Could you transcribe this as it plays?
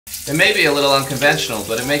It may be a little unconventional,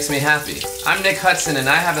 but it makes me happy. I'm Nick Hudson and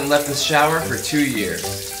I haven't left this shower for 2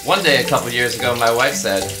 years. One day a couple years ago my wife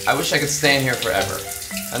said, I wish I could stay in here forever.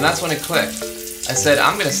 And that's when it clicked. I said,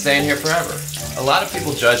 I'm gonna stay in here forever. A lot of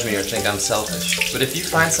people judge me or think I'm selfish, but if you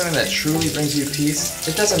find something that truly brings you peace,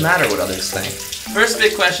 it doesn't matter what others think. First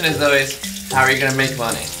big question is always, how are you gonna make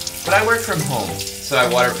money? But I work from home, so I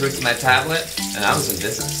waterproofed my tablet, and I was in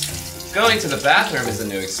business. Going to the bathroom is a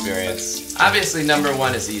new experience. Obviously, number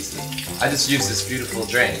one is easy. I just use this beautiful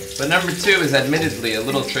drain. But number two is admittedly a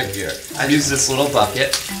little trickier. I use this little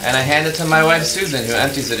bucket, and I hand it to my wife Susan, who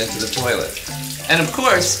empties it into the toilet. And of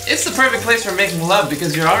course, it's the perfect place for making love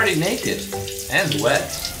because you're already naked. And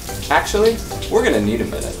wet. Actually, we're gonna need a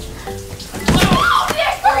minute. Oh,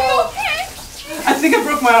 Nick, are you okay? I think I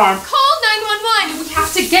broke my arm. Call 911. We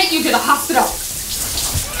have to get you to the hospital.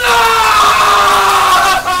 No!